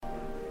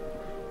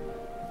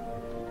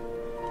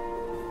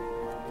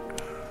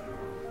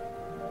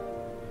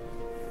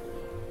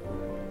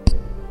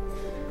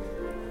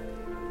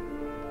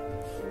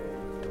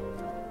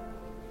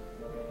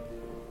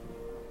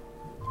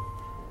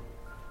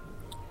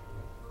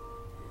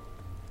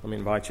Let me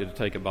invite you to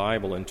take a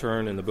Bible and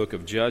turn in the book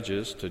of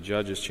Judges to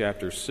Judges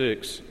chapter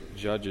 6.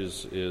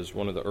 Judges is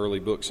one of the early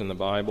books in the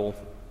Bible.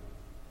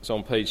 It's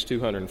on page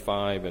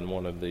 205 in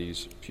one of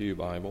these pew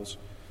Bibles.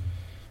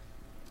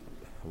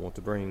 I want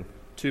to bring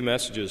two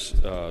messages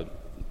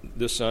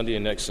this Sunday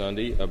and next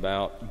Sunday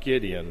about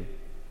Gideon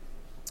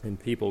and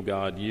people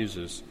God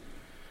uses.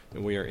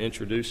 And we are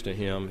introduced to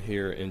him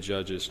here in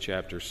Judges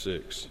chapter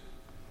 6.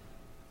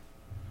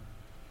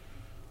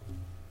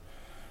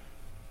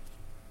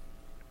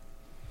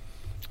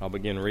 I'll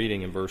begin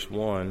reading in verse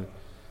 1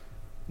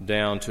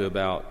 down to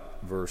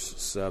about verse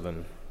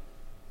 7.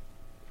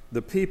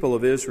 The people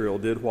of Israel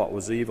did what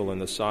was evil in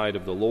the sight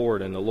of the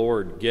Lord, and the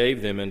Lord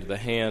gave them into the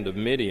hand of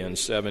Midian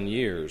 7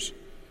 years.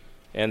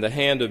 And the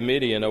hand of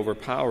Midian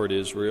overpowered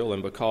Israel,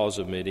 and because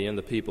of Midian,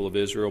 the people of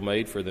Israel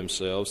made for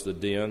themselves the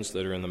dens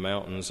that are in the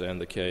mountains and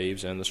the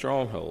caves and the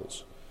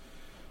strongholds.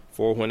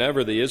 For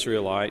whenever the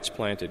Israelites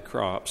planted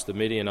crops, the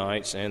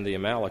Midianites and the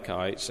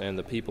Amalekites and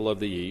the people of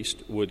the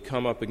east would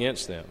come up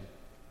against them.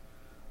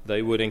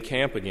 They would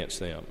encamp against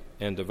them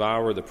and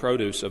devour the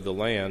produce of the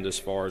land as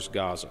far as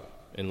Gaza,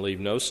 and leave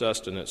no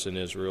sustenance in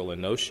Israel,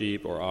 and no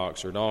sheep or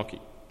ox or donkey.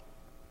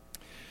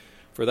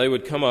 For they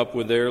would come up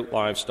with their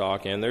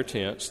livestock and their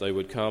tents. They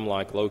would come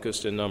like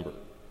locusts in number.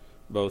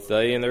 Both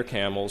they and their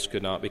camels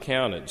could not be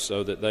counted,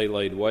 so that they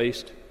laid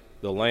waste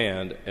the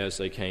land as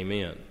they came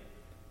in.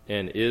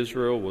 And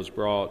Israel was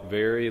brought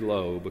very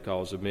low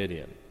because of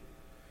Midian.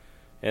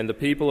 And the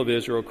people of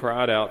Israel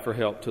cried out for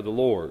help to the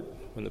Lord.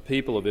 When the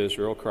people of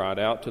Israel cried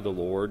out to the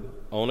Lord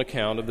on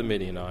account of the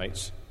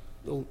Midianites,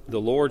 the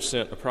Lord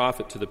sent a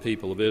prophet to the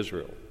people of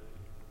Israel.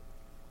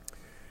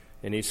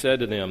 And he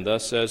said to them,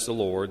 Thus says the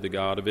Lord, the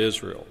God of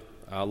Israel,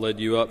 I led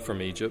you up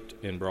from Egypt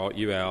and brought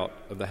you out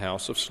of the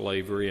house of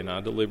slavery, and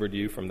I delivered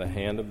you from the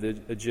hand of the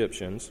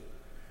Egyptians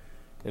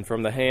and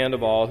from the hand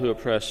of all who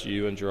oppressed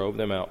you, and drove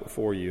them out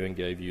before you and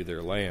gave you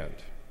their land.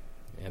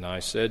 And I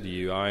said to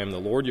you, I am the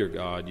Lord your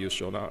God. You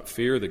shall not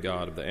fear the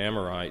God of the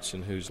Amorites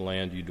in whose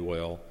land you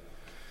dwell,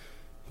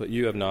 but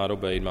you have not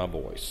obeyed my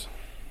voice.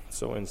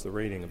 So ends the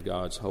reading of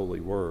God's holy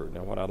word.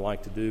 Now, what I'd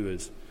like to do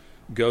is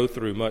go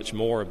through much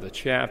more of the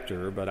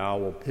chapter, but I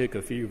will pick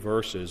a few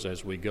verses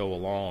as we go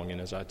along.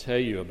 And as I tell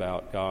you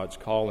about God's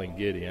calling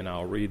Gideon,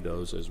 I'll read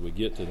those as we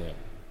get to them.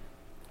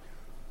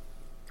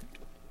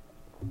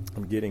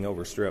 I'm getting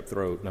over strep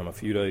throat, and I'm a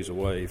few days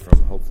away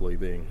from hopefully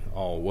being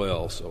all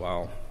well, so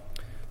I'll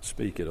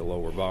speak at a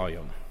lower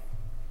volume.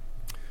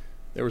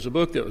 There was a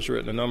book that was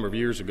written a number of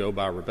years ago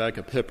by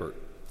Rebecca Pippert.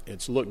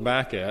 It's looked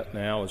back at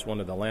now as one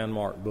of the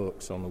landmark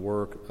books on the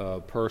work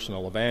of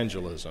personal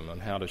evangelism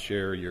and how to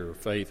share your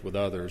faith with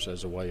others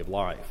as a way of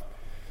life.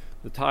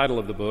 The title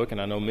of the book, and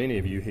I know many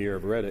of you here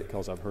have read it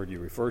because I've heard you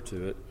refer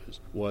to it,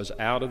 was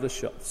Out of the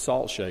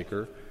Salt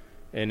Shaker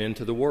and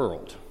Into the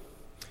World.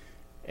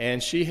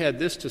 And she had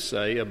this to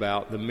say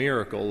about the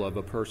miracle of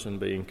a person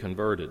being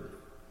converted.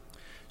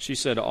 She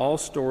said, all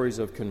stories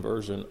of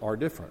conversion are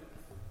different.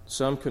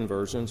 Some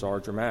conversions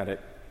are dramatic,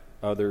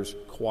 others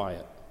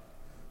quiet.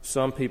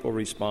 Some people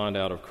respond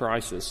out of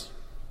crisis,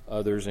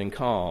 others in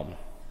calm.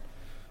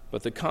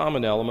 But the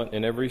common element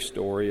in every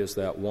story is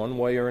that one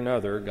way or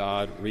another,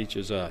 God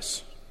reaches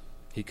us.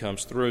 He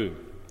comes through.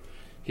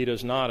 He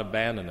does not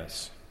abandon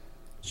us.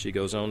 She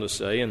goes on to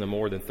say, in the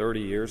more than 30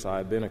 years I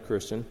have been a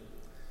Christian,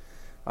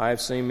 I have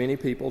seen many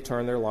people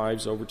turn their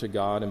lives over to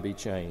God and be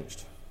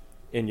changed.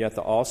 And yet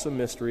the awesome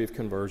mystery of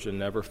conversion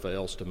never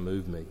fails to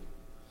move me.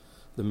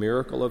 The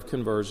miracle of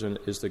conversion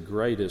is the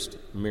greatest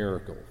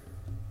miracle.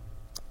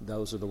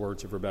 Those are the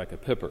words of Rebecca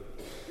Pippert.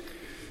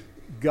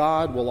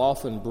 God will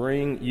often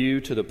bring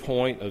you to the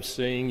point of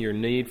seeing your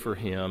need for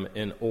Him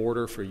in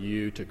order for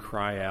you to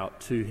cry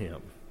out to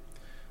Him.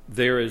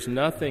 There is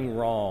nothing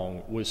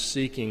wrong with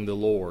seeking the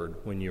Lord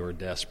when you are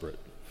desperate.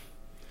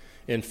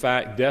 In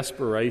fact,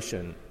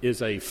 desperation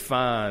is a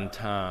fine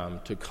time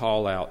to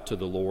call out to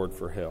the Lord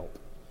for help.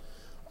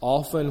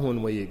 Often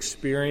when we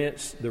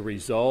experience the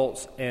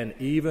results and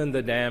even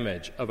the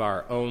damage of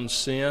our own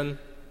sin,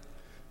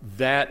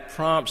 that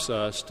prompts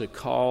us to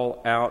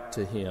call out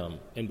to Him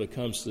and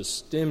becomes the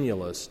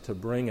stimulus to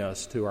bring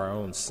us to our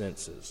own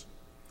senses.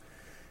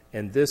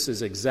 And this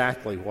is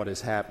exactly what is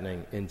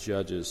happening in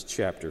Judges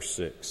chapter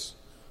 6.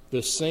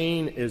 The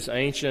scene is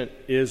ancient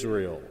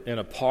Israel in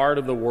a part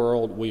of the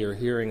world we are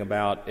hearing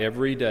about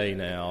every day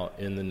now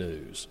in the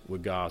news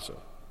with Gaza.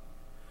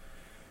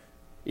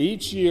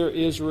 Each year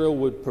Israel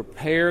would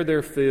prepare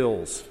their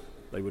fields.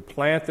 They would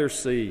plant their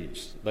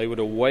seeds. They would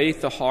await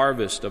the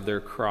harvest of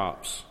their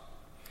crops.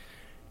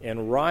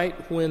 And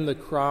right when the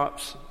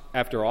crops,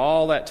 after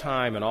all that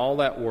time and all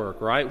that work,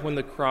 right when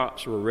the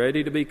crops were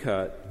ready to be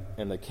cut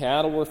and the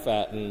cattle were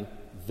fattened,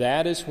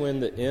 that is when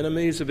the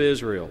enemies of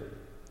Israel,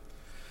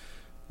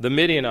 the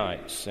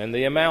Midianites and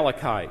the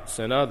Amalekites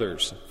and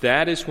others,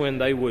 that is when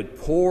they would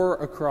pour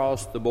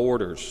across the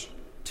borders,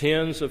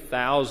 tens of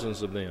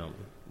thousands of them,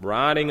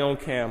 riding on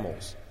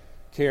camels,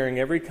 carrying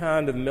every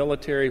kind of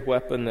military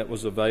weapon that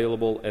was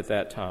available at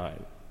that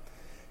time.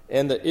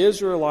 And the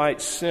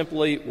Israelites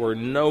simply were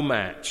no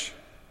match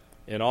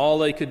and all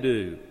they could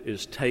do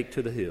is take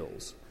to the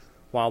hills,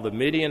 while the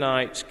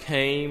Midianites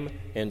came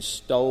and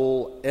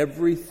stole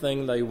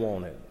everything they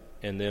wanted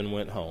and then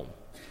went home.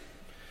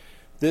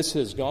 This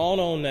has gone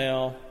on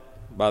now.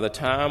 By the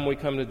time we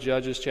come to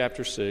Judges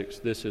chapter 6,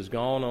 this has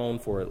gone on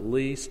for at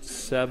least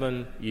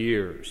 7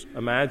 years.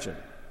 Imagine,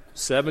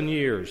 7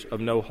 years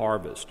of no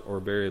harvest or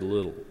very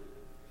little.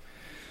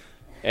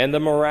 And the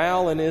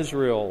morale in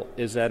Israel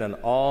is at an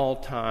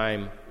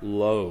all-time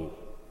low.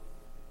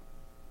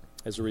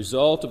 As a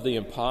result of the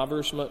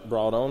impoverishment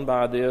brought on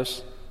by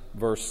this,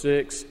 verse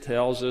 6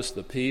 tells us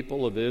the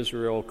people of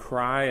Israel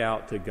cry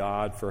out to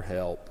God for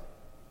help.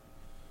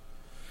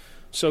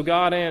 So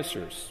God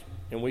answers,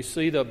 and we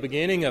see the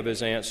beginning of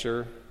his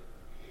answer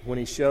when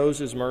he shows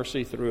his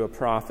mercy through a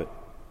prophet.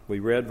 We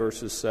read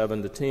verses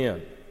 7 to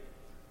 10.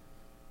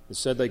 It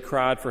said they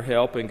cried for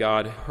help, and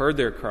God heard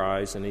their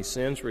cries, and he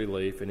sends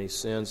relief, and he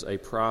sends a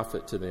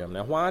prophet to them.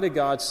 Now, why did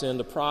God send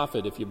a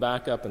prophet? If you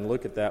back up and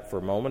look at that for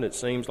a moment, it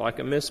seems like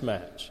a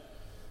mismatch.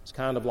 It's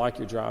kind of like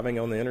you're driving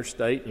on the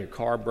interstate and your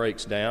car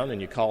breaks down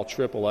and you call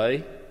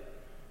AAA,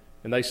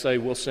 and they say,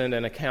 we'll send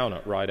an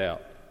accountant right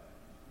out.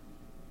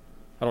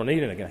 I don't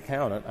need an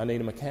accountant, I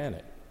need a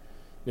mechanic.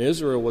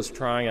 Israel was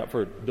trying out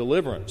for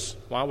deliverance.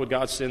 Why would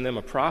God send them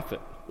a prophet?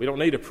 We don't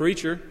need a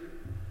preacher.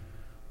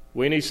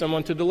 We need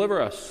someone to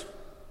deliver us.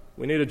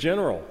 We need a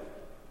general.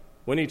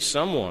 We need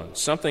someone,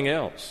 something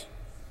else.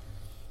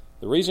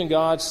 The reason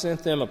God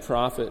sent them a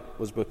prophet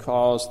was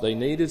because they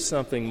needed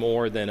something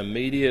more than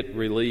immediate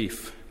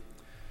relief.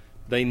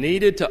 They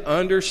needed to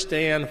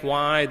understand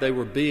why they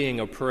were being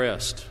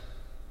oppressed.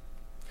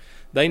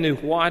 They knew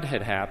what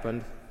had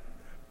happened,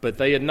 but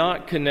they had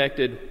not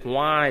connected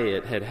why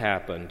it had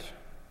happened.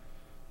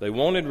 They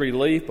wanted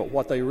relief, but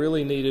what they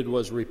really needed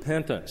was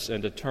repentance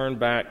and to turn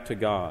back to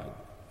God.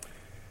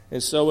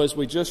 And so as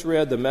we just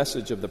read the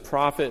message of the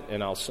prophet,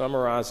 and I'll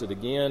summarize it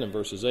again in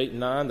verses 8 and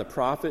 9, the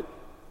prophet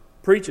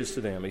preaches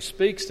to them, he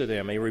speaks to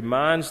them, he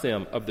reminds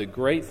them of the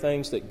great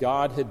things that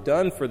God had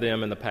done for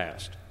them in the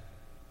past.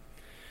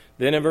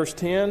 Then in verse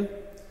 10,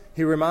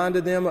 he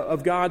reminded them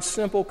of God's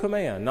simple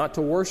command, not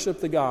to worship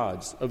the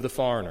gods of the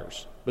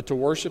foreigners, but to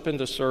worship and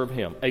to serve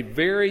him. A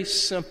very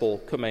simple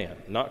command,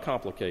 not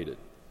complicated.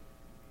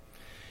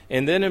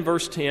 And then in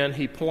verse 10,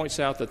 he points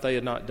out that they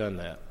had not done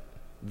that.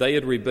 They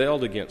had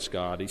rebelled against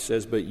God. He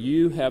says, but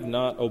you have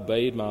not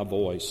obeyed my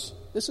voice.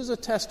 This is a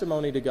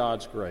testimony to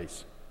God's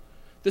grace.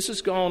 This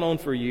has gone on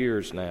for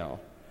years now.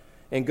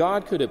 And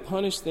God could have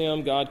punished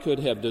them, God could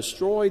have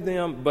destroyed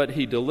them, but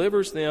he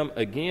delivers them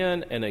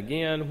again and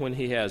again. When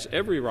he has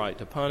every right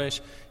to punish,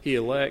 he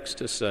elects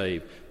to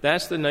save.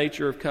 That's the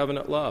nature of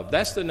covenant love.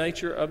 That's the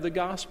nature of the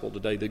gospel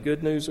today, the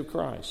good news of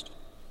Christ.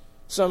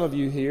 Some of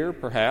you here,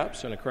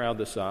 perhaps, in a crowd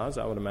this size,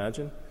 I would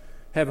imagine,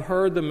 have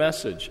heard the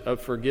message of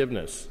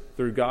forgiveness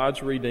through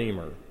God's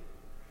Redeemer,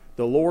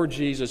 the Lord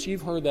Jesus.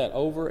 You've heard that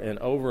over and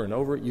over and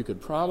over. You could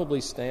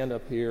probably stand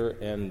up here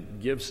and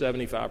give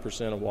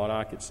 75% of what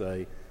I could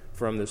say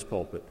from this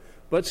pulpit.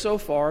 But so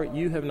far,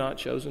 you have not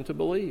chosen to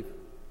believe.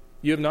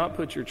 You have not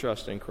put your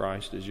trust in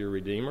Christ as your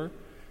Redeemer.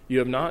 You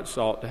have not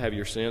sought to have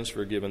your sins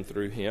forgiven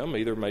through him.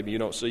 Either maybe you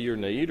don't see your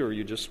need or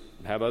you just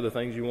have other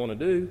things you want to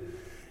do.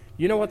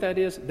 You know what that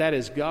is? That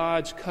is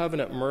God's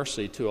covenant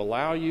mercy to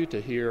allow you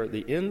to hear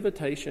the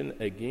invitation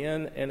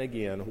again and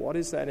again. What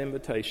is that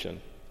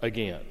invitation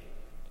again?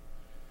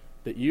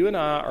 That you and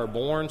I are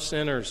born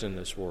sinners in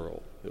this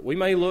world. That we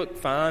may look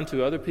fine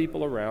to other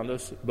people around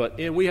us, but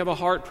we have a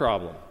heart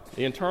problem.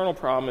 The internal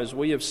problem is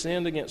we have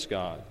sinned against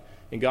God.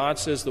 And God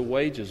says the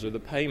wages or the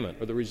payment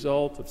or the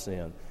result of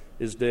sin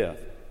is death.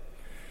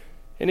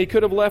 And he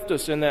could have left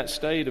us in that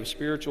state of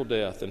spiritual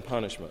death and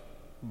punishment.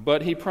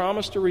 But he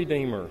promised a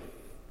Redeemer.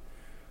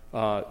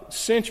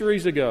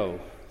 Centuries ago,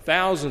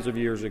 thousands of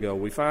years ago,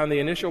 we find the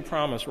initial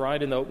promise right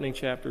in the opening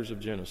chapters of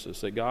Genesis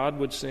that God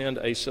would send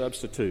a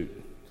substitute,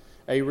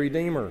 a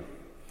Redeemer.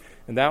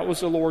 And that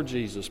was the Lord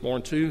Jesus,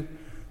 born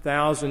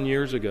 2,000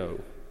 years ago.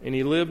 And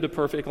he lived a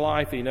perfect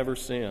life. He never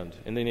sinned.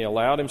 And then he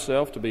allowed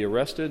himself to be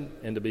arrested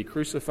and to be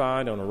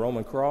crucified on a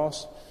Roman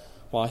cross.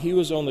 While he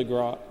was on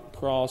the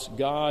cross,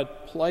 God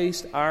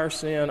placed our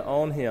sin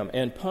on him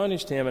and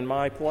punished him in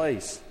my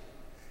place.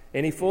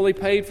 And he fully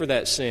paid for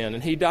that sin.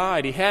 And he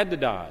died. He had to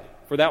die,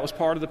 for that was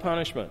part of the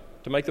punishment,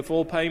 to make the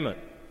full payment.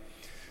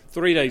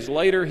 3 days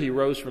later, he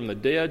rose from the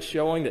dead,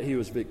 showing that he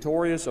was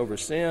victorious over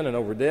sin and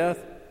over death.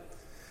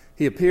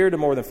 He appeared to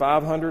more than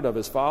 500 of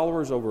his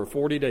followers over a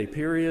 40-day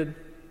period.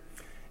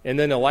 And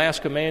then the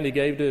last command he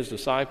gave to his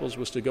disciples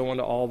was to go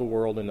into all the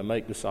world and to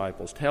make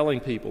disciples,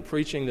 telling people,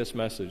 preaching this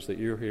message that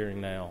you're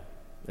hearing now,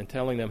 and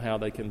telling them how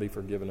they can be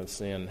forgiven of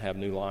sin and have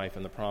new life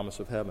and the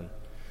promise of heaven.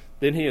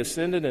 Then he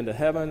ascended into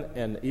heaven,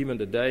 and even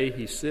today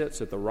he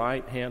sits at the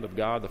right hand of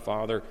God the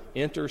Father,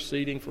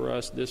 interceding for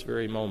us this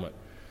very moment.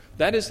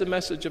 That is the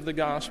message of the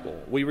gospel.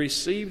 We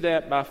receive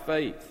that by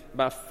faith.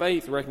 By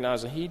faith,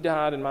 recognizing he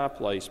died in my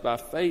place. By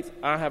faith,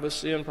 I have a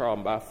sin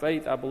problem. By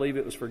faith, I believe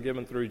it was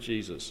forgiven through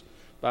Jesus.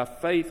 By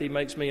faith, he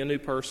makes me a new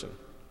person.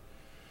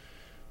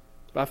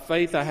 By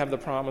faith I have the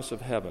promise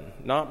of heaven,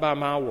 not by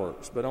my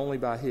works, but only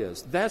by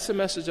His. That's the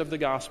message of the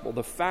gospel.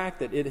 The fact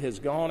that it has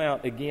gone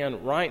out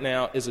again right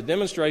now is a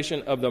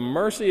demonstration of the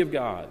mercy of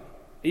God,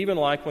 even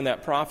like when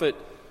that prophet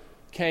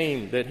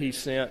came that He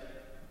sent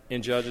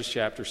in Judges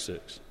chapter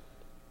 6.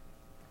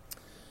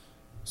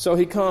 So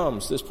he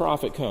comes, this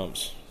prophet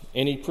comes,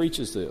 and he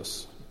preaches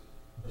this.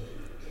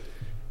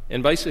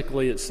 And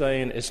basically it's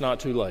saying it's not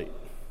too late.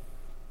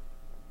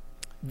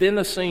 Then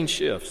the scene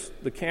shifts.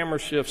 The camera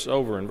shifts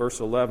over in verse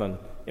 11,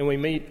 and we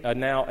meet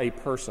now a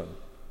person,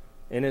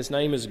 and his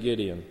name is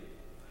Gideon.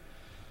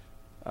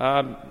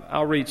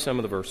 I'll read some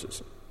of the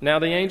verses. Now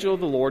the angel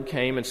of the Lord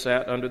came and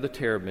sat under the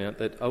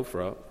terebinth at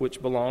Ophrah,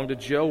 which belonged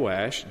to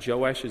Joash.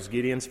 Joash is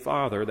Gideon's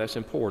father, that's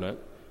important,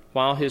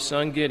 while his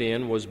son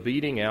Gideon was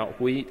beating out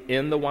wheat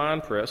in the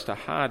winepress to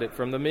hide it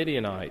from the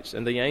Midianites.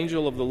 And the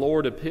angel of the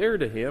Lord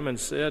appeared to him and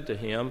said to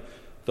him,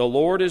 "The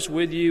Lord is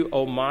with you,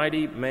 O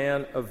mighty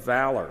man of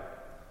valor."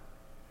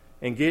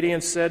 And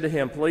Gideon said to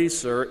him, "Please,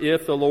 sir,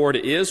 if the Lord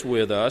is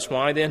with us,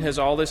 why then has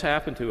all this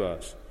happened to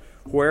us?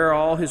 Where are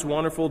all His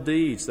wonderful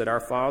deeds that our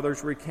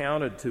fathers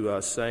recounted to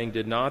us, saying,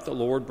 'Did not the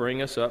Lord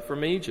bring us up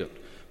from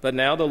Egypt?' But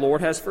now the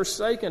Lord has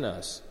forsaken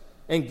us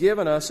and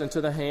given us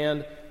into the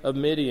hand of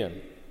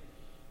Midian."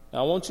 Now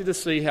I want you to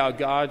see how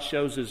God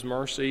shows His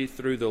mercy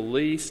through the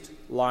least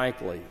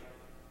likely.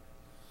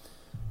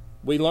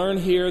 We learn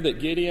here that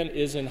Gideon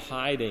is in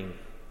hiding.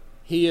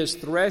 He is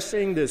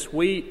threshing this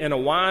wheat in a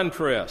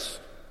winepress,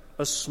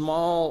 a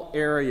small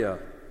area,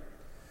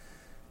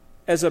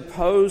 as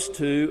opposed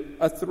to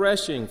a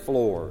threshing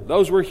floor.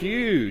 Those were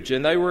huge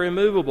and they were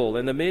immovable,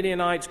 and the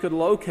Midianites could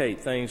locate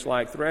things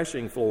like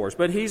threshing floors.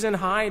 But he's in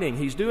hiding.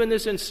 He's doing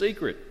this in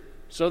secret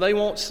so they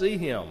won't see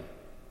him.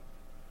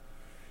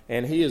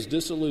 And he is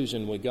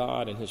disillusioned with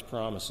God and His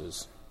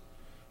promises.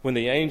 When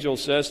the angel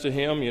says to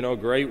him,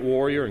 great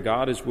warrior, and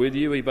God is with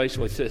you, he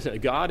basically says,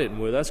 God isn't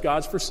with us,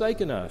 God's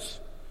forsaken us.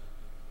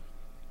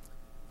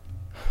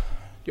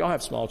 Do y'all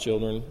have small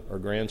children or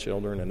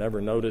grandchildren and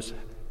ever notice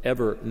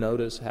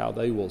how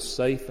they will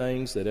say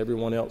things that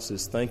everyone else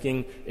is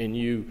thinking, and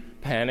you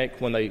panic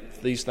when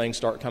these things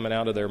start coming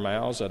out of their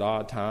mouths at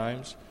odd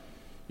times?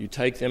 You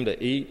take them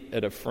to eat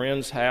at a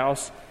friend's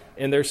house,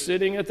 and they're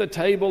sitting at the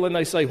table, and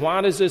they say,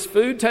 "Why does this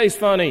food taste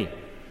funny?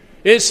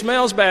 It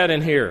smells bad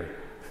in here."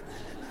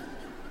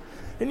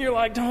 And you're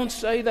like, "Don't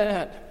say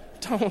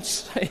that. Don't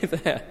say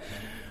that."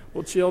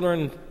 Well,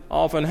 children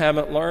often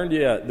haven't learned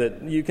yet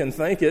that you can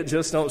think it,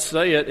 just don't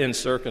say it in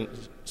certain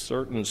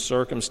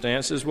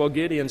circumstances. Well,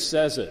 Gideon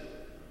says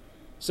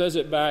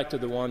it back to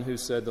the one who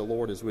said, "The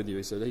Lord is with you."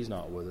 He said, "He's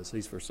not with us.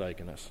 He's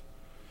forsaken us."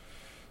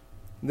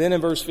 Then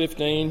in verse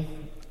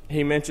 15,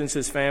 he mentions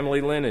his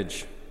family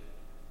lineage.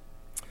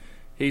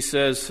 He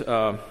says,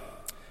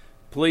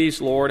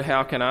 "Please, Lord,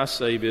 how can I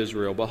save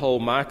Israel?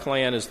 Behold, my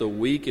clan is the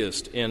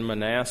weakest in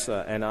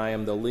Manasseh, and I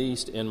am the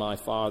least in my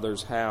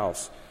father's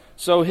house."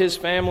 So his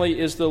family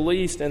is the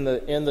least in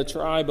the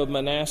tribe of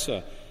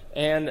Manasseh.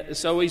 And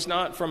so he's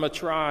not from a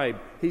tribe.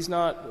 He's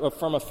not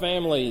from a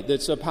family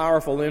that's a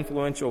powerful,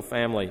 influential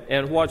family.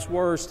 And what's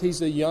worse, he's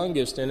the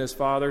youngest in his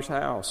father's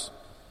house.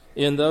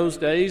 In those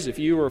days, if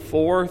you were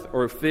fourth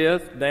or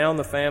fifth down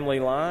the family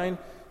line,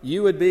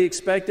 you would be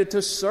expected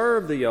to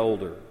serve the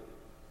older.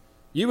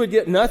 You would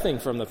get nothing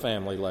from the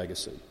family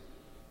legacy.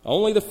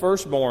 Only the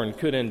firstborn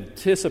could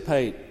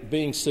anticipate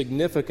being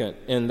significant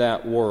in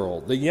that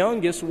world. The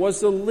youngest was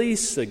the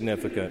least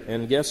significant.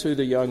 And guess who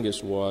the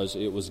youngest was?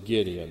 It was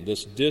Gideon,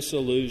 this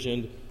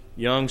disillusioned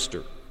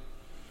youngster.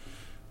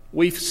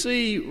 We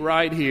see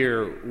right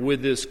here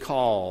with this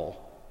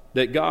call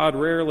that God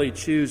rarely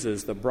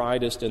chooses the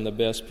brightest and the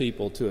best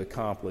people to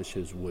accomplish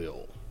His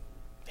will.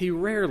 He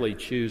rarely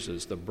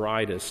chooses the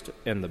brightest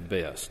and the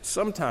best.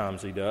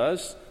 Sometimes He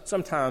does.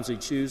 Sometimes He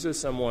chooses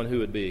someone who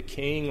would be a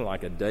king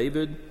like a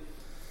David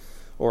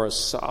or a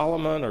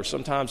Solomon, or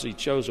sometimes He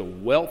chose a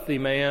wealthy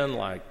man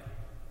like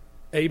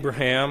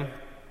Abraham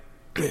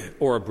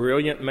or a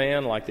brilliant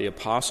man like the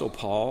Apostle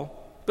Paul.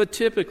 But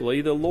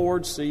typically the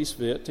Lord sees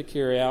fit to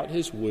carry out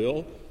His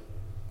will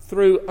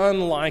through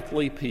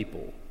unlikely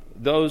people,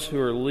 those who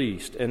are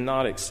least and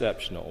not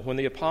exceptional. When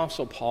the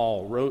Apostle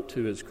Paul wrote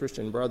to his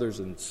Christian brothers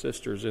and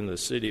sisters in the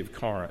city of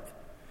Corinth,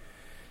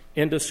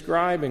 in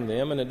describing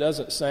them, and it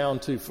doesn't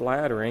sound too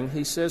flattering,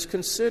 he says,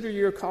 "Consider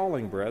your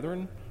calling,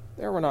 brethren.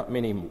 There were not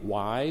many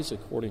wise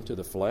according to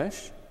the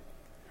flesh.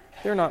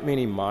 There are not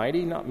many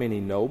mighty, not many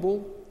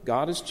noble.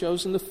 God has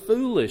chosen the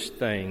foolish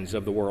things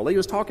of the world." He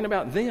was talking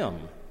about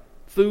them.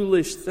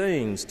 Foolish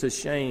things to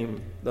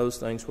shame those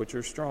things which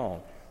are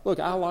strong. Look,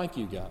 I like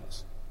you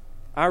guys.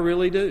 I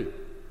really do.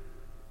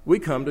 We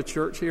come to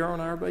church here on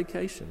our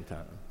vacation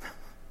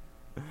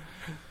time.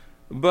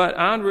 But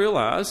I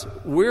realize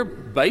we're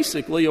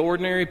basically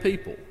ordinary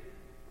people.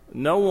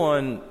 No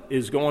one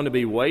is going to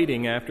be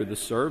waiting after the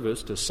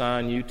service to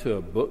sign you to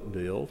a book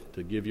deal,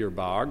 to give your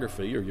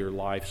biography or your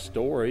life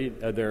story.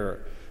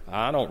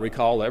 I don't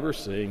recall ever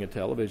seeing a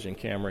television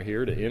camera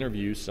here to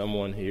interview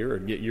someone here or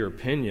get your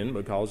opinion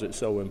because it's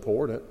so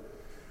important.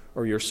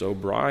 or you're so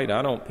bright.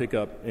 I don't pick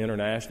up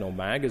international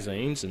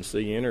magazines and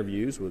see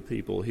interviews with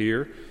people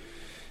here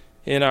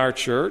in our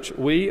church.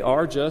 We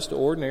are just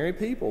ordinary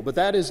people. But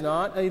that is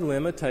not a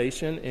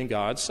limitation in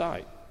God's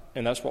sight.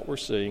 And that's what we're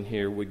seeing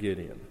here with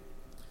Gideon.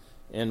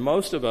 And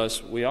most of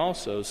us, we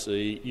also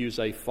see, use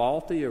a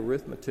faulty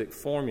arithmetic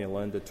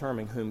formula in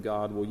determining whom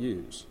God will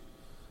use.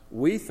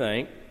 We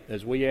think,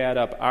 as we add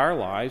up our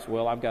lives,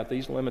 well, I've got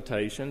these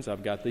limitations,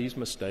 I've got these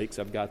mistakes,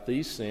 I've got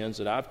these sins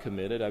that I've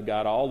committed, I've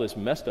got all this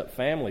messed up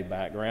family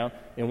background,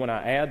 and when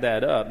I add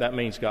that up, that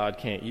means God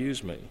can't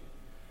use me.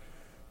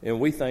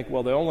 And we think,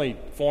 well, the only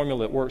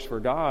formula that works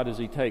for God is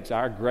He takes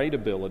our great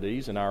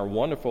abilities and our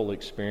wonderful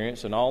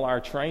experience and all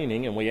our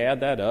training, and we add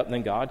that up, and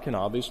then God can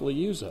obviously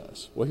use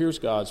us. Well, here's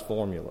God's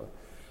formula.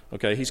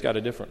 Okay, He's got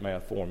a different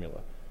math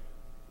formula.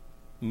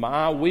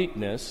 My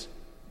weakness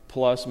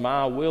plus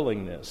my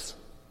willingness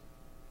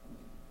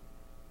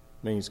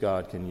means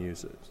God can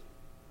use it.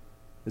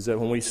 Is that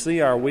when we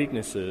see our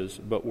weaknesses,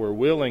 but we're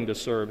willing to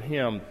serve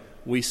Him,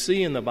 we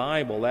see in the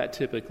Bible that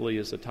typically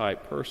is the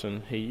type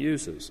person He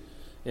uses.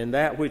 And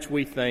that which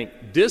we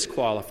think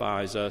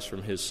disqualifies us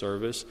from His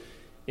service,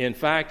 in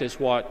fact, is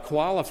what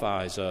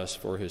qualifies us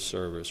for His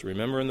service.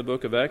 Remember in the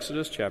book of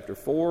Exodus, chapter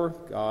 4,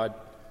 God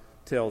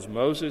tells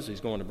Moses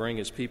He's going to bring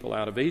His people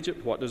out of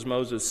Egypt. What does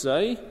Moses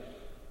say?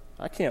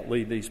 I can't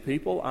lead these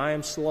people. I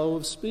am slow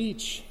of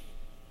speech.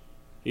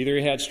 Either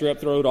he had strep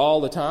throat all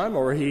the time,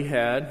 or he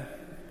had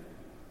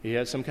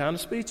some kind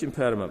of speech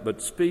impediment.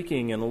 But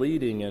speaking and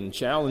leading and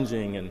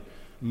challenging and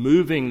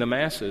moving the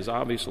masses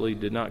obviously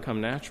did not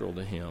come natural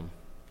to him.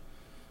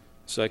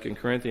 2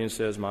 Corinthians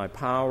says, my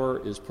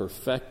power is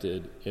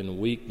perfected in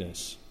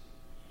weakness.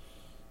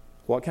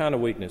 What kind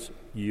of weakness?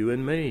 You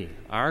and me,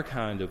 our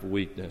kind of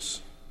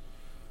weakness.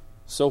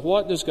 So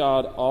what does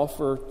God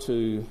offer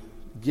to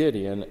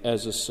Gideon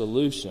as a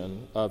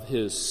solution of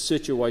his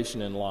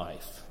situation in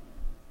life?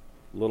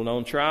 Little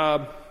known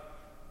tribe,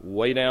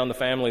 way down the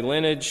family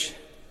lineage.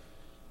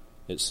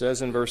 It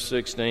says in verse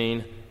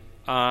 16,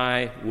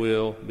 I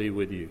will be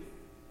with you.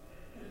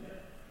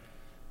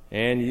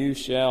 And you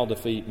shall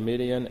defeat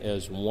Midian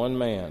as one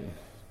man.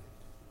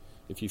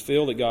 If you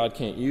feel that God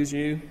can't use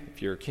you,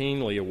 if you're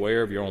keenly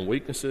aware of your own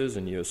weaknesses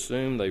and you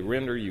assume they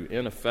render you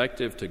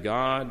ineffective to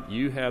God,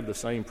 you have the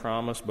same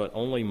promise, but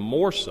only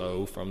more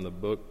so from the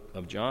book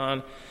of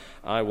John.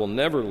 I will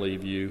never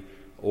leave you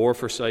or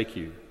forsake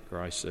you,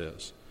 Christ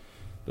says.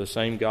 The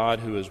same God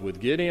who is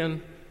with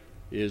Gideon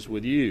is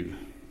with you.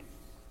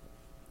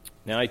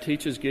 Now he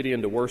teaches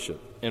Gideon to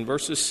worship. In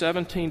verses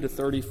 17 to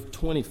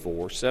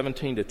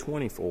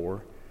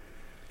 24,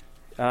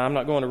 I'm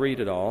not going to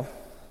read it all,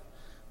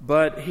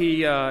 but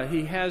he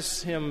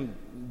has him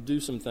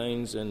do some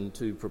things and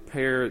to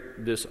prepare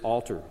this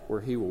altar where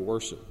he will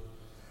worship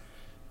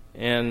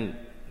and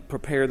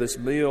prepare this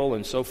meal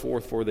and so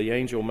forth for the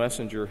angel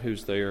messenger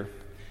who's there.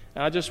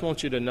 And I just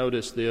want you to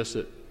notice this,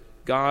 that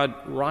God,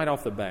 right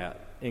off the bat,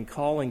 in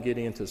calling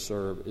Gideon to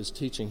serve, is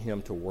teaching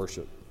him to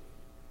worship.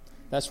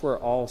 That's where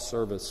all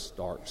service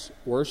starts.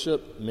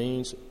 Worship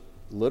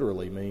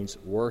literally means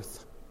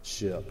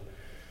worthship.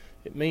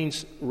 It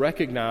means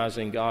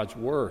recognizing God's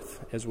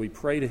worth as we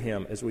pray to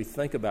Him, as we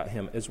think about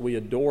Him, as we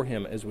adore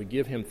Him, as we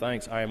give Him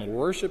thanks. I am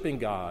worshiping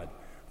God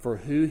for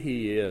who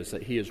He is,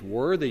 that He is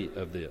worthy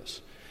of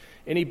this.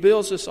 And he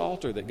builds this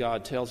altar that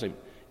God tells him.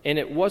 And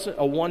it wasn't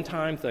a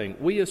one-time thing.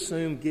 We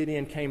assume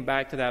Gideon came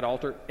back to that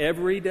altar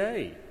every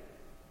day.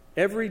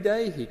 Every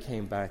day he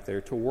came back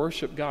there to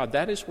worship God.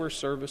 That is where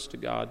service to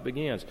God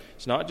begins.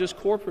 It's not just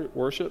corporate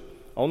worship.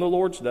 On the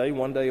Lord's Day,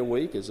 one day a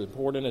week, as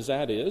important as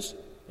that is,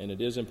 and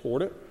it is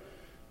important,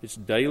 it's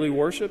daily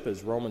worship,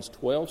 as Romans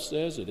 12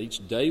 says, that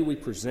each day we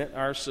present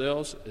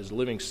ourselves as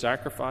living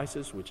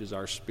sacrifices, which is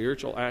our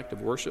spiritual act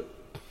of worship.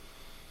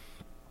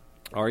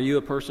 Are you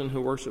a person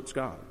who worships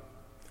God?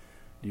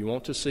 Do you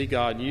want to see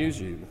God use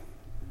you?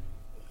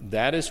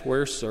 That is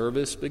where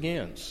service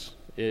begins.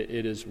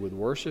 It is with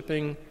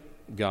worshiping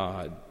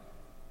God.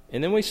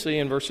 And then we see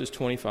in verses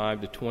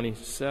 25 to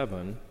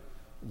 27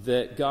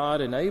 that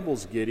God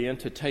enables Gideon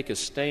to take a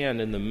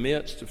stand in the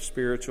midst of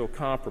spiritual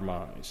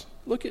compromise.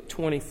 Look at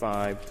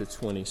 25 to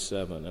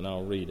 27, and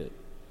I'll read it.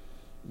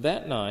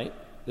 That night,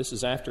 this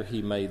is after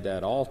he made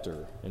that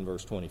altar in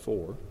verse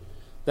 24,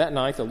 that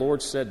night the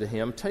Lord said to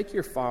him, take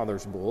your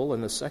father's bull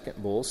and the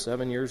second bull,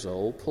 7 years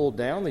old, pull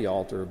down the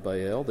altar of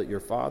Baal that your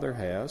father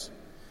has,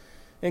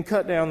 and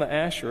cut down the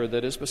Asherah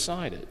that is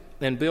beside it,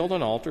 and build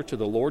an altar to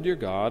the Lord your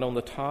God on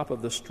the top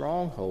of the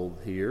stronghold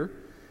here,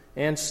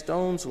 and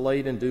stones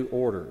laid in due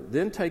order.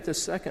 Then take the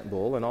second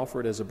bull and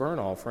offer it as a burnt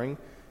offering,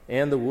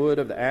 and the wood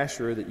of the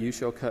Asherah that you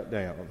shall cut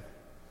down.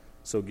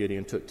 So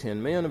Gideon took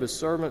 10 men of his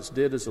servants,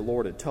 did as the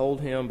Lord had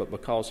told him, but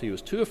because he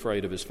was too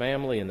afraid of his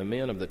family and the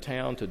men of the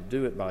town to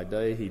do it by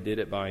day, he did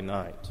it by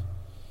night.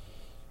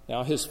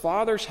 Now his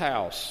father's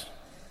house,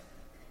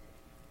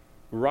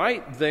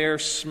 right there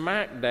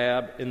smack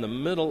dab in the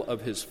middle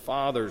of his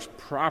father's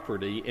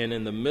property and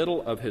in the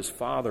middle of his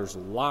father's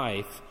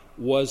life,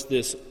 was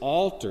this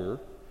altar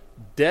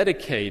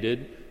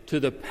dedicated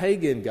to the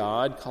pagan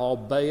god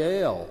called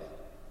Baal.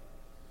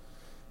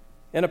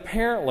 And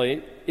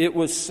apparently, it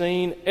was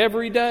seen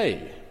every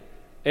day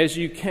as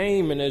you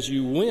came and as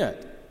you went.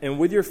 And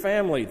with your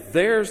family,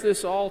 there's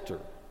this altar.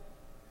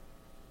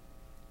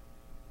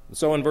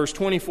 So in verse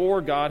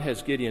 24, God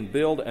has Gideon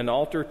build an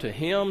altar to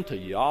him, to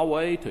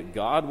Yahweh, to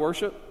God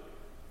worship.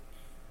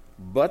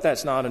 But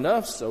that's not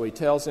enough, so he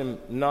tells him,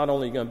 not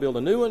only are you going to build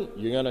a new one,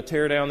 you're going to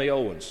tear down the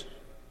old ones.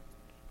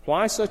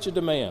 Why such a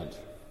demand?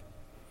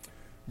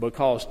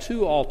 Because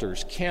two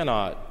altars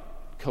cannot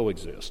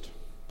coexist.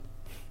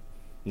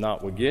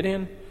 Not with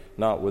Gideon,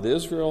 not with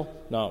Israel,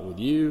 not with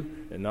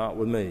you, and not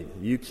with me.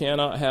 You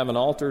cannot have an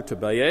altar to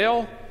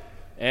Baal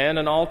and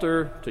an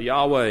altar to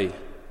Yahweh.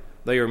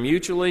 They are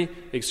mutually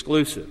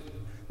exclusive.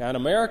 Now in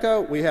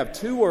America, we have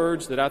two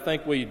words that I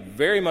think we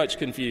very much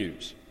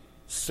confuse: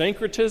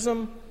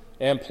 syncretism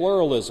and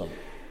pluralism.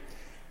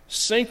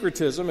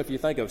 Syncretism, if you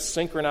think of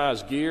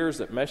synchronized gears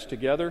that mesh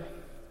together,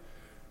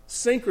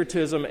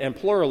 syncretism and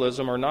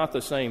pluralism are not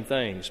the same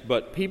things,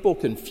 but people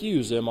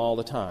confuse them all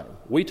the time.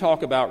 We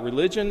talk about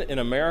religion in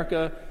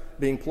America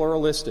being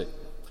pluralistic,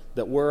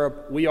 that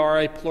we are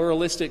a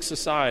pluralistic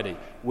society.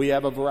 We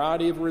have a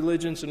variety of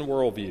religions and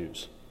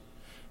worldviews.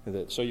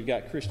 So you've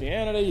got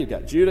Christianity, you've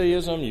got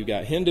Judaism, you've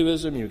got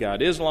Hinduism, you've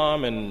got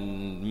Islam,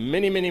 and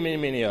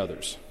many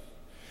others.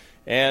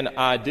 And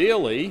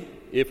ideally,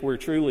 if we're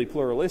truly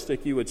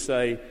pluralistic, you would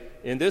say,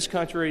 in this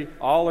country,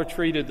 all are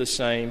treated the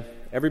same.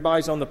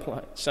 Everybody's on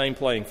the same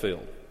playing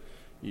field.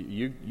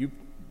 You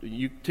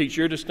teach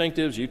your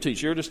distinctives, you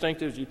teach your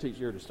distinctives, you teach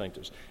your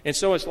distinctives. And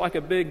so it's like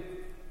a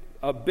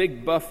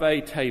big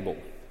buffet table.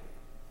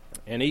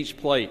 And each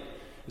plate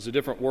is a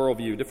different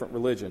worldview, different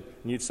religion.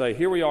 And you'd say,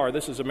 here we are,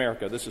 this is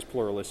America, this is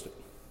pluralistic.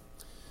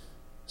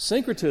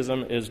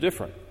 Syncretism is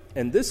different.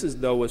 And this is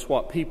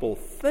what people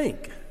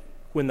think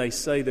when they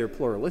say they're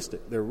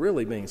pluralistic. They're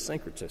really being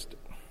syncretistic.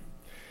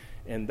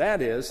 And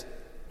that is,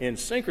 in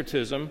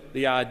syncretism,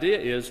 the idea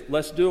is,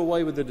 let's do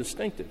away with the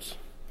distinctives.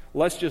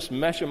 Let's just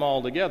mesh them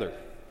all together.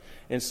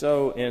 And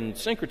so in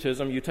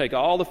syncretism, you take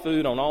all the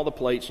food on all the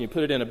plates and you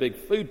put it in a big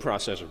food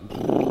processor.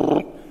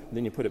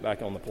 Then you put it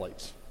back on the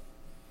plates.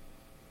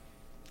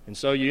 And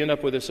so you end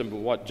up with this,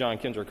 what John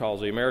Kinzer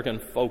calls the American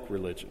folk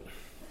religion.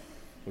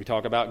 We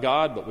talk about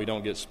God, but we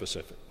don't get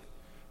specific.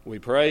 We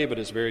pray, but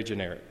it's very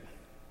generic.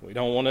 We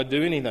don't want to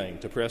do anything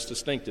to press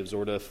distinctives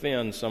or to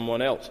offend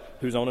someone else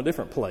who's on a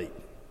different plate.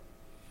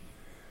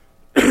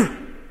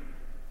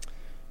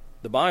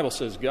 The Bible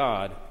says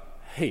God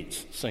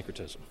hates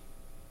syncretism.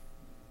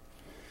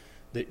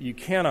 That you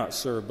cannot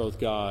serve both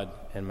God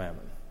and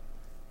Mammon.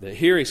 That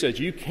here he says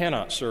you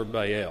cannot serve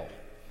Baal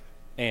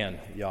and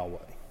Yahweh.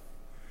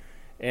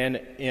 And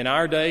in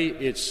our day,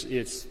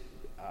 it's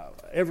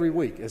every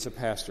week as a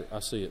pastor, I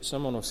see it.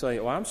 Someone will say,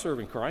 I'm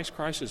serving Christ.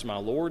 Christ is my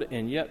Lord.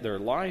 And yet their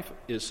life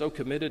is so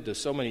committed to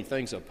so many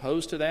things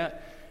opposed to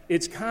that.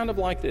 It's kind of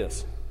like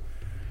this.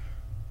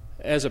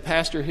 As a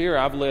pastor here,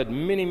 I've led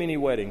many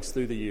weddings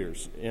through the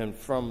years and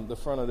from the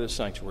front of this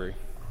sanctuary.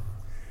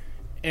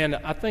 And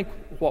I think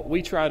what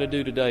we try to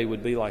do today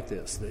would be like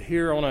this. That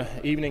here on an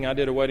evening, I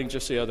did a wedding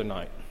just the other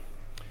night.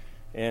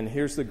 And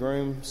here's the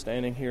groom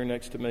standing here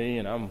next to me,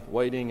 and I'm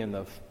waiting, and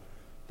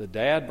the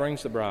dad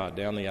brings the bride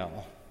down the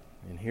aisle.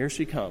 And here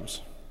she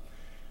comes.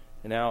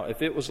 And now,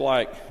 if it was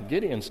like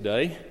Gideon's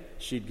day,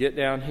 she'd get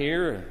down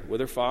here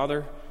with her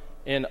father,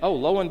 and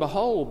lo and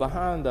behold,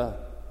 behind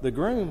the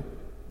groom,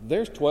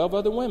 there's 12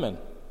 other women.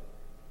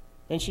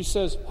 And she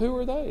says, who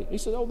are they? He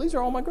says, these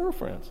are all my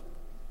girlfriends.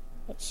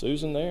 That's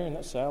Susan there, and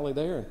that's Sally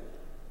there.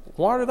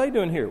 What are they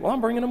doing here? Well,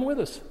 I'm bringing them with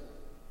us.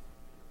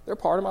 They're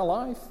part of my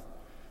life.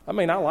 I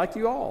like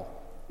you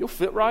all. You'll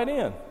fit right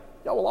in.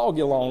 Y'all will all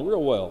get along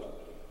real well.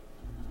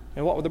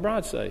 And what would the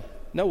bride say?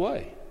 No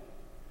way.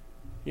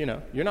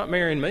 You're not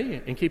marrying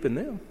me and keeping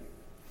them.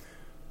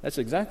 That's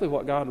exactly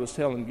what God was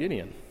telling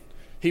Gideon.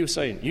 He was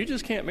saying, you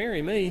just can't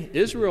marry me.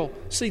 Israel,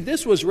 see,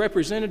 this was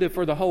representative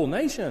for the whole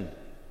nation.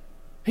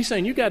 He's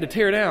saying, you got to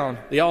tear down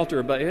the altar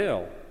of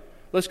Baal.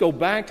 Let's go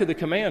back to the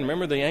command.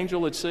 Remember the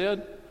angel had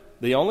said,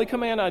 the only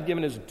command I'd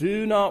given is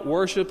do not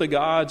worship the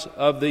gods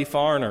of the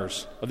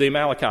foreigners, of the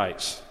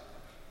Amalekites.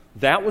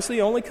 That was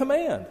the only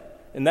command.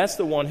 And that's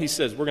the one he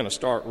says we're going to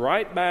start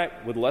right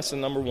back with lesson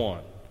number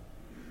 1,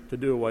 to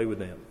do away with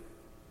them.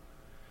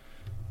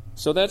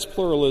 So that's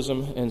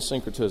pluralism and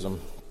syncretism.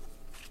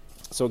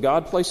 So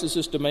God places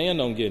this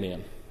demand on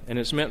Gideon, and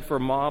it's meant for a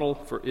model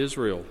for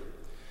Israel.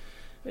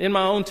 In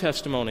my own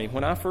testimony,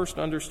 when I first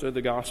understood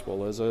the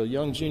gospel as a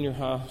young junior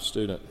high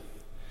student,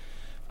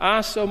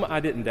 I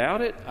didn't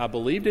doubt it. I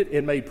believed it.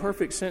 It made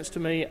perfect sense to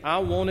me. I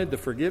wanted the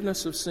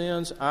forgiveness of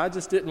sins. I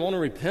just didn't want to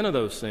repent of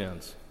those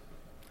sins.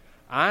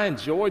 I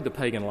enjoyed the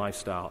pagan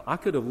lifestyle. I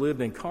could have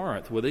lived in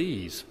Corinth with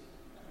ease.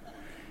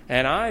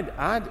 And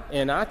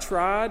I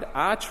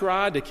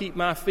tried to keep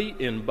my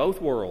feet in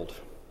both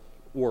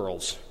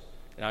worlds,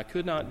 and I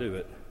could not do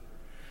it.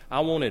 I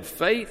wanted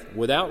faith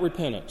without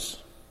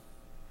repentance.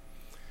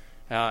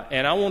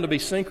 And I want to be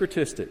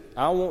syncretistic.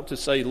 I want to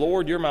say,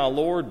 Lord, you're my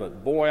Lord,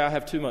 but boy, I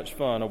have too much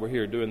fun over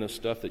here doing this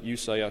stuff that you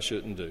say I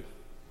shouldn't do.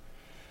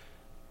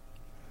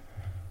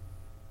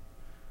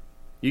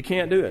 You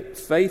can't do it.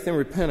 Faith and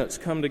repentance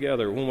come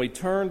together. When we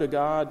turn to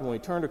God, when we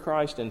turn to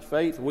Christ in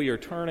faith, we are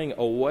turning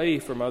away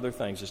from other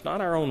things. It's not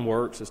our own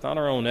works, it's not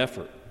our own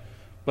effort,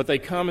 but they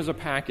come as a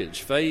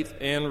package, faith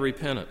and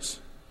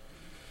repentance.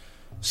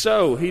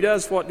 So he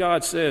does what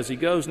God says. He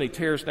goes and he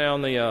tears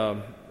down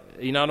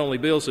he not only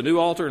builds a new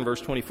altar in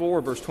verse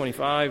 24, verse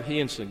 25,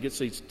 he gets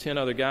these 10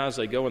 other guys,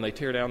 they go and they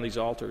tear down these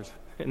altars.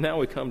 And now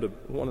we come to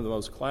one of the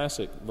most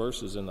classic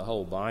verses in the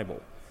whole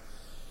Bible.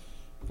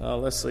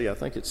 Let's see, I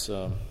think it's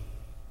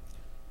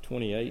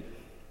 28.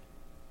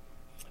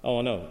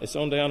 Oh, no, it's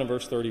on down in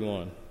verse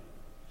 31.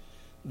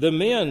 The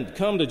men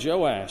come to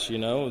Joash,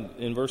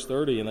 in verse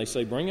 30, and they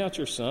say, bring out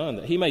your son,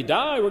 that he may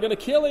die. We're going to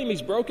kill him.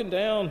 He's broken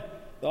down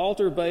the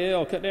altar of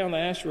Baal, cut down the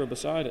Asherah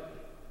beside it.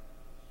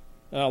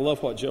 And I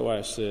love what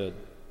Joash said.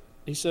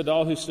 He said to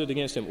all who stood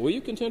against him, will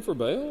you contend for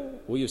Baal?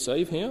 Will you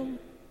save him?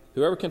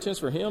 Whoever contends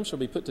for him shall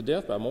be put to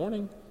death by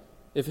morning.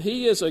 If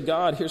he is a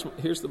God,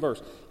 here's the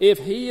verse. If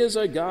he is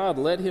a God,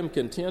 let him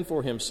contend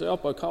for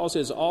himself because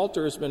his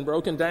altar has been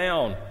broken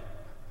down.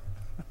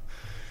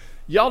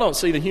 Y'all don't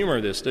see the humor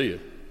of this, do you?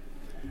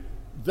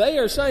 They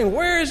are saying,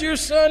 where is your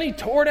son? He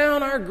tore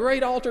down our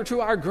great altar to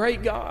our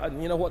great God.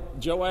 And you know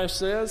what Joash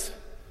says?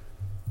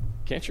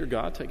 Can't your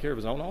God take care of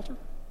his own altar?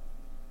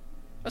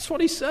 That's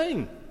what he's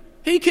saying.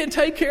 He can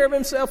take care of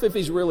himself if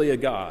he's really a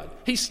God.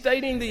 He's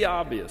stating the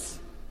obvious.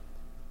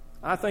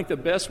 I think the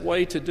best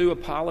way to do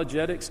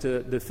apologetics,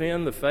 to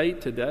defend the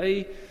faith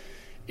today,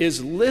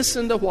 is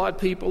listen to what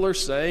people are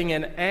saying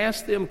and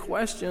ask them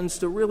questions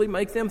to really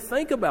make them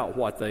think about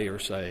what they are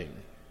saying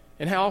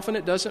and how often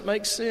it doesn't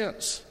make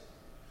sense.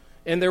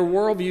 And their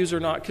worldviews are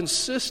not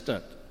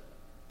consistent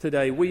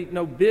today. We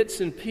know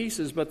bits and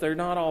pieces, but they're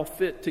not all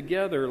fit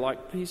together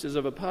like pieces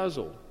of a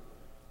puzzle.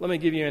 Let me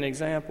give you an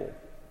example.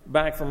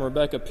 Back from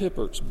Rebecca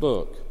Pippert's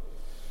book.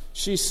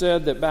 She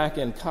said that back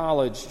in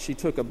college, she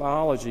took a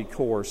biology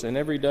course, and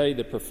every day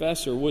the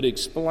professor would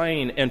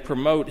explain and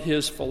promote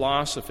his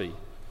philosophy.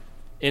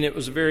 And it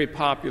was a very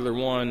popular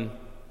one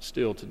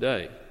still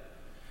today.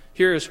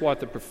 Here is what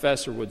the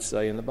professor would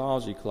say in the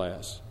biology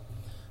class.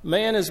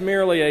 Man is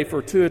merely a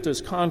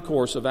fortuitous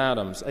concourse of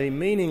atoms, a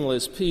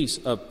meaningless piece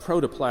of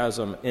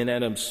protoplasm in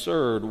an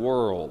absurd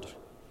world.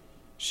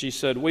 She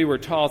said, we were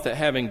taught that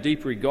having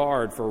deep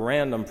regard for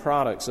random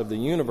products of the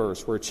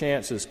universe where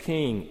chance is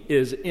king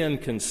is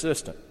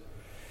inconsistent.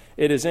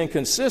 It is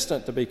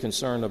inconsistent to be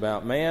concerned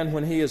about man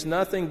when he is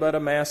nothing but a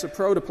mass of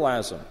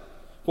protoplasm.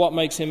 What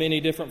makes him any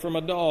different from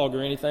a dog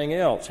or anything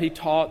else? He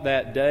taught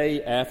that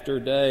day after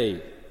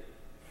day.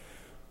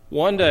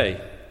 One day,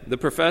 the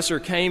professor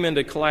came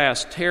into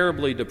class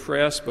terribly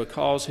depressed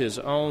because his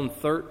own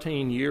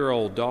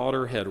 13-year-old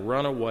daughter had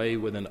run away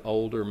with an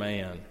older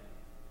man.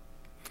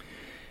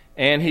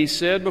 And he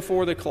said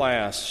before the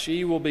class,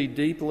 she will be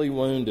deeply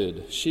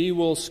wounded, she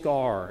will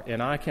scar,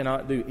 and I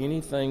cannot do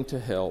anything to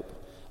help.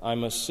 I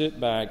must sit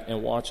back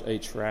and watch a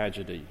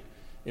tragedy.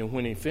 And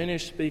when he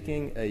finished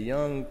speaking, a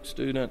young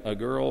student, a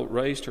girl,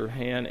 raised her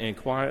hand and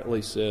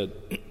quietly said,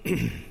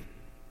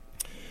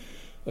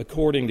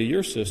 according to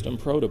your system,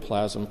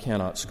 protoplasm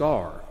cannot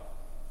scar.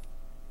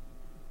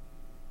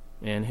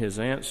 And his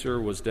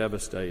answer was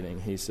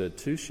devastating. He said,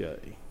 touche.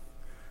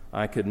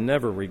 I could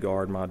never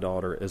regard my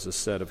daughter as a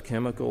set of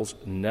chemicals.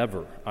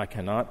 Never. I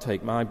cannot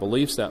take my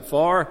beliefs that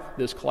far.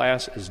 This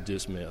class is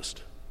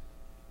dismissed.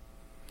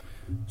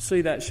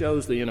 See, that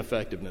shows the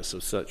ineffectiveness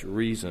of such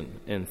reason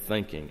and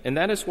thinking. And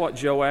that is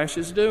what Joash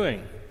is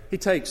doing. He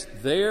takes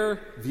their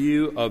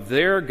view of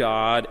their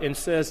God and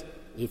says,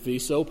 if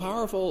he's so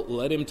powerful,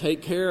 let him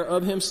take care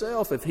of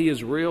himself. If he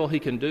is real, he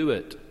can do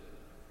it.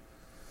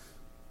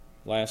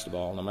 Last of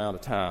all, and I'm out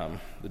of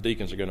time. The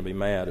deacons are going to be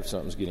mad if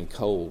something's getting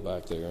cold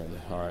back there.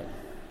 All right.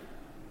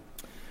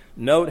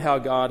 Note how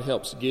God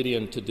helps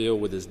Gideon to deal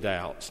with his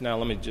doubts. Now,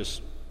 let me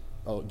just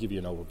give you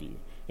an overview.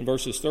 In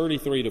verses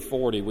 33 to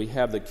 40, we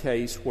have the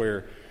case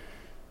where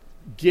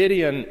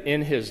Gideon,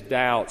 in his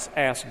doubts,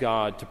 asks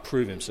God to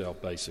prove himself,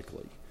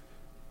 basically.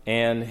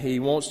 And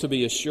he wants to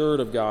be assured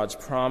of God's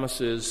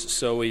promises,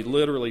 so he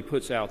literally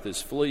puts out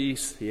this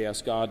fleece. He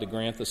asks God to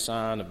grant the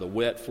sign of the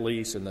wet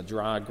fleece and the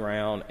dry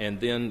ground, and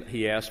then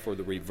he asks for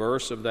the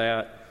reverse of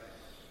that.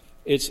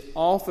 It's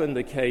often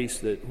the case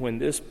that when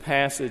this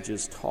passage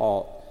is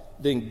taught,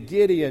 then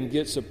Gideon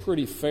gets a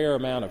pretty fair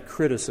amount of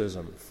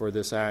criticism for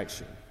this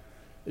action,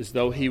 as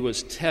though he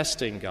was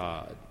testing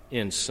God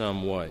in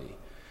some way.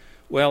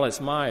 Well,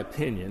 it's my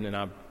opinion, and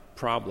I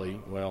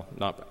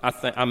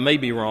may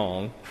be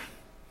wrong.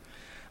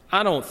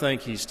 I don't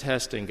think he's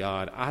testing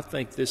God. I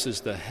think this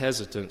is the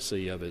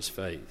hesitancy of his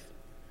faith.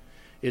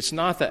 It's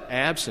not the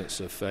absence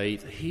of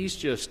faith. He's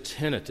just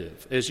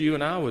tentative, as you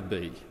and I would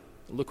be.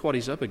 Look what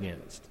he's up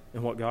against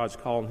and what God's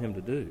calling him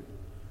to do.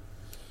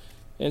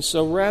 And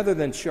so rather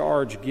than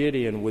charge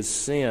Gideon with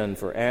sin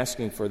for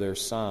asking for their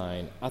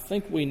sign, I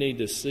think we need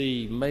to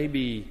see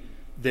maybe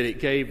that it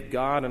gave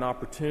God an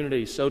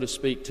opportunity, so to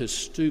speak, to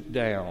stoop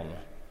down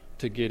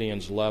to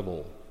Gideon's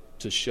level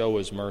to show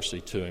his mercy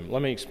to him.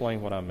 Let me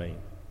explain what I mean.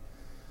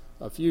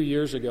 A few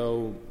years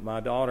ago,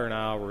 my daughter and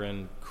I were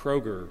in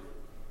Kroger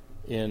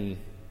in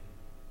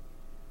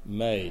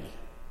May.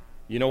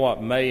 You know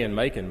what May in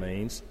Macon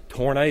means?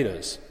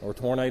 Tornadoes, or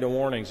tornado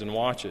warnings and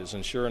watches.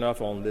 And sure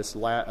enough, on this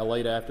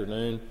late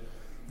afternoon,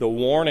 the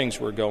warnings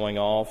were going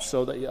off.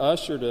 So they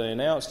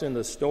announced in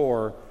the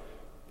store,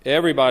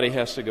 everybody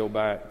has to go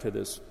back to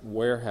this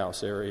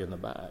warehouse area in the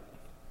back.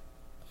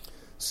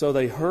 So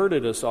they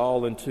herded us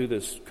all into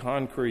this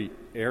concrete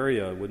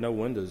area with no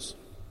windows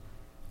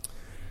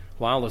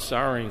while the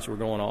sirens were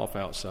going off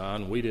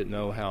outside, and we didn't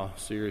know how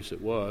serious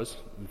it was.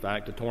 In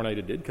fact, a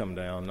tornado did come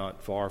down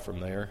not far from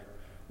there,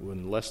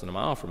 less than a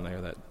mile from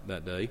there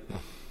that day.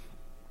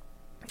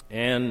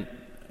 And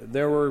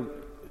there were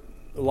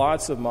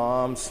lots of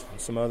moms,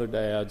 some other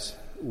dads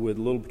with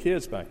little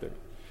kids back there.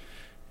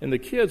 And the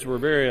kids were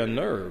very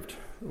unnerved.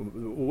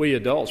 We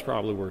adults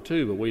probably were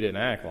too, but we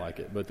didn't act like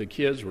it. But the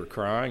kids were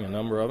crying, a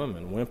number of them,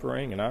 and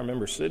whimpering. And I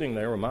remember sitting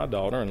there with my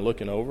daughter and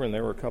looking over, and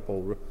there were a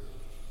couple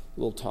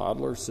little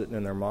toddlers sitting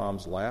in their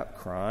mom's lap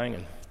crying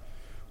and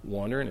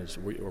wondering,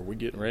 are we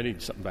getting ready?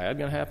 Is something bad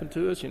going to happen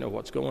to us?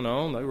 What's going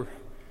on?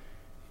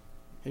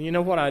 And you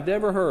know what? I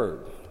never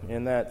heard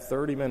in that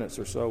 30 minutes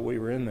or so we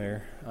were in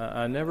there,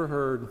 I never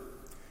heard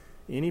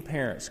any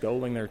parent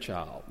scolding their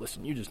child.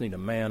 Listen, you just need to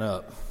man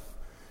up.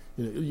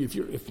 If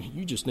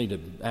you just need to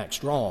act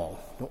strong,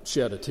 don't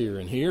shed a tear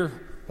in here.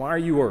 Why are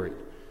you worried? It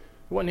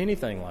wasn't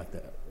anything like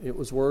that. It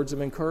was words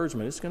of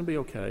encouragement. It's going to be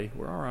okay.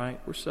 We're all right.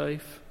 We're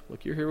safe.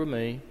 Look, you're here with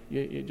me.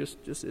 You just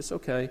it's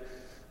okay.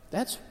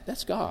 That's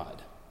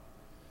God.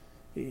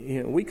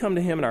 We come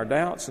to Him in our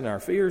doubts and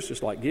our fears,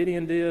 just like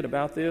Gideon did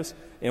about this,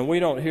 and we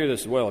don't hear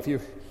this. Well,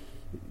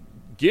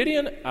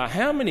 Gideon,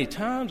 how many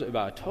times have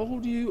I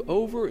told you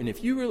over? And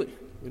if you really,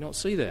 we don't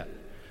see that.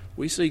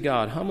 We see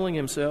God humbling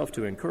Himself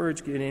to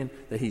encourage Gideon,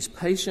 that He's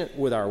patient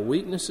with our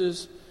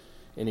weaknesses,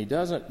 and He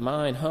doesn't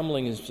mind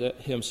humbling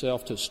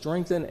Himself to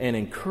strengthen and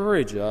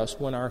encourage us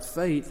when our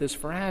faith is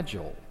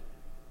fragile.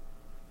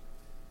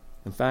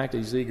 In fact,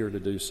 He's eager to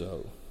do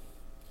so.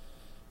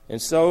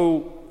 And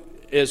so,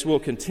 as we'll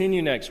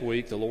continue next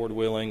week, the Lord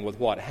willing, with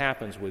what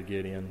happens with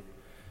Gideon,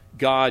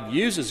 God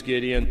uses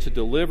Gideon to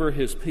deliver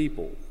His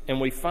people. And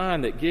we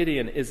find that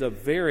Gideon is a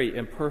very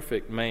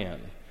imperfect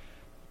man.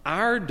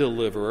 Our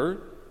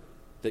deliverer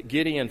that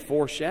Gideon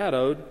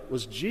foreshadowed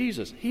was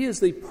Jesus. He is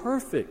the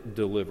perfect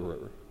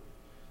deliverer,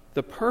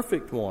 the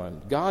perfect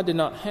one. God did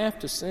not have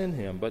to send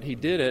Him, but He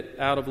did it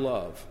out of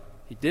love.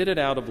 He did it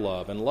out of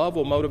love, and love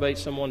will motivate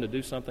someone to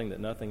do something that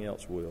nothing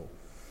else will.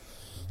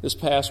 This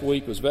past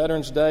week was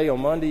Veterans Day.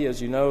 On Monday,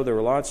 as you know, there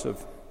were lots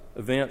of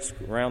events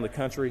around the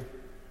country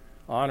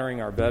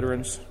honoring our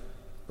veterans.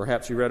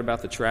 Perhaps you read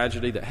about the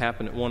tragedy that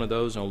happened at one of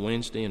those on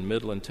Wednesday in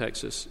Midland,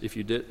 Texas. If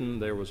you didn't,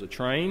 there was a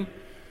parade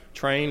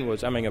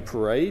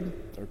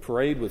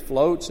with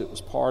floats. It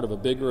was part of a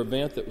bigger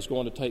event that was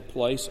going to take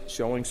place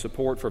showing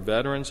support for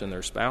veterans and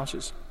their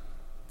spouses.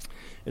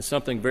 And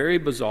something very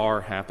bizarre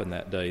happened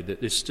that day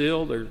that is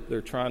still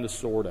they're trying to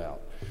sort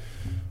out.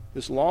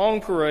 This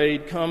long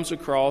parade comes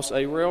across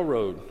a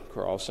railroad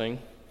crossing,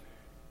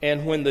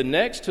 and when the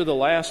next to the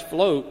last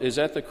float is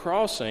at the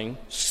crossing,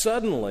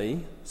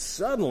 suddenly,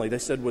 they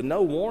said with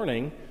no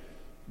warning,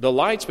 the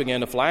lights began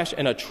to flash,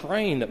 and a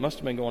train that must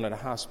have been going at a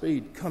high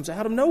speed comes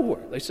out of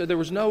nowhere. They said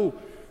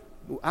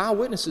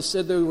eyewitnesses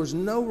said there was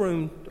no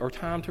room or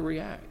time to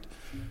react.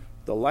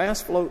 The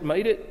last float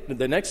made it,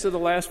 the next to the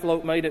last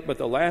float made it, but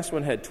the last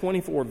one had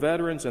 24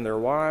 veterans and their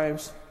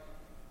wives.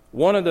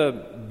 One of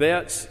the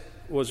vets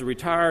was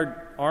retired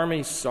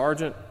Army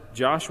Sergeant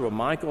Joshua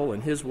Michael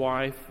and his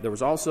wife. There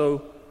was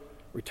also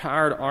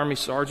retired Army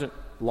Sergeant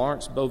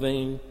Lawrence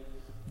Bovine.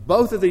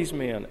 Both of these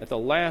men, at the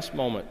last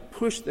moment,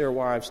 pushed their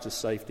wives to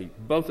safety.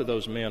 Both of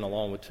those men,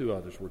 along with two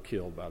others, were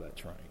killed by that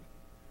train.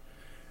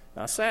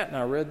 Now, I sat and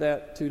I read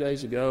that 2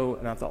 days ago,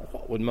 and I thought,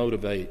 what would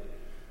motivate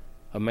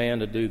a man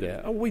to do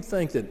that? Oh, we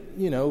think that,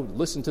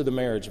 listen to the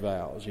marriage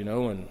vows,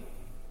 and,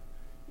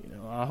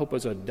 I hope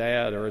as a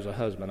dad or as a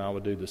husband I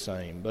would do the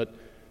same. But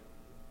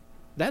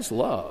that's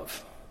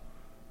love.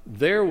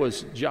 There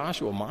was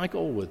Joshua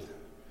Michael with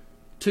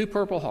 2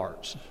 Purple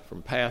Hearts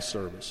from past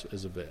service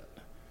as a vet,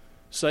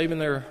 saving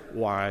their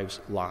wives'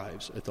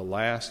 lives at the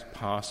last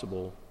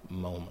possible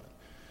moment.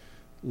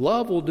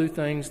 Love will do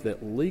things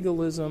that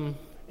legalism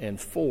and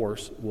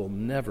force will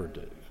never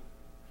do.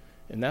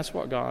 And that's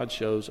what God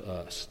shows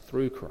us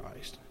through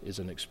Christ, is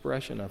an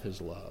expression of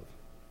His love.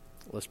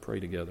 Let's pray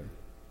together.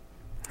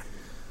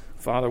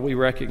 Father, we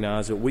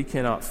recognize that we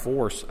cannot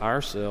force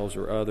ourselves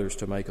or others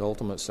to make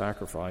ultimate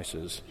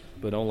sacrifices,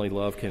 but only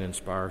love can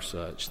inspire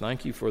such.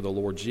 Thank you for the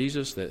Lord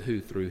Jesus, that who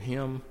through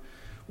Him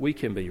we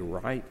can be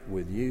right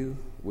with you.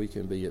 We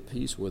can be at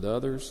peace with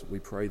others. We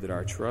pray that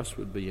our trust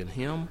would be in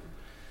Him.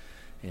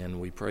 And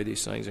we pray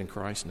these things in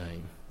Christ's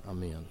name.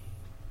 Amen.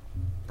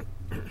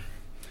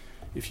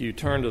 If you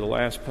turn to the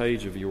last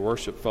page of your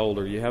worship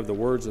folder, you have the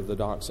words of the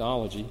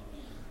doxology.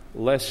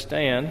 Let's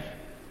stand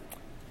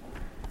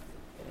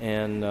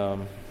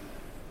and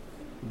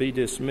be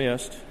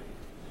dismissed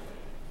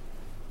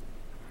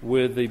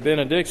with the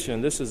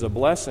benediction. This is a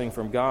blessing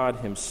from God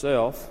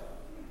Himself.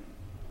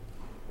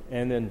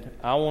 And then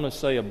I want to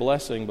say a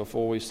blessing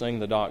before we sing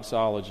the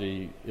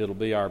doxology. It'll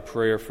be our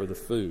prayer for the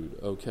food,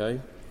 okay?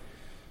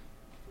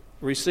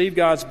 Receive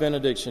God's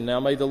benediction.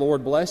 Now may the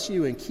Lord bless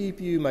you and keep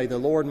you. May the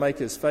Lord make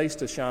His face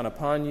to shine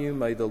upon you.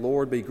 May the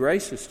Lord be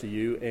gracious to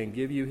you and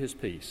give you His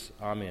peace.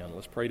 Amen.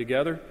 Let's pray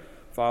together.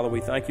 Father, we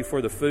thank you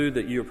for the food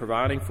that you are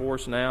providing for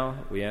us now.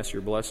 We ask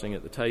your blessing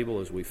at the table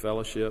as we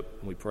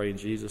fellowship. We pray in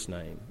Jesus'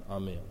 name.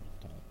 Amen.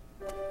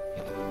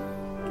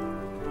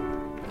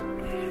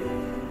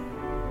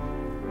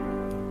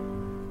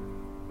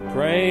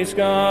 Praise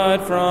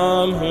God,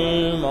 from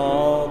whom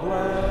all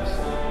blessings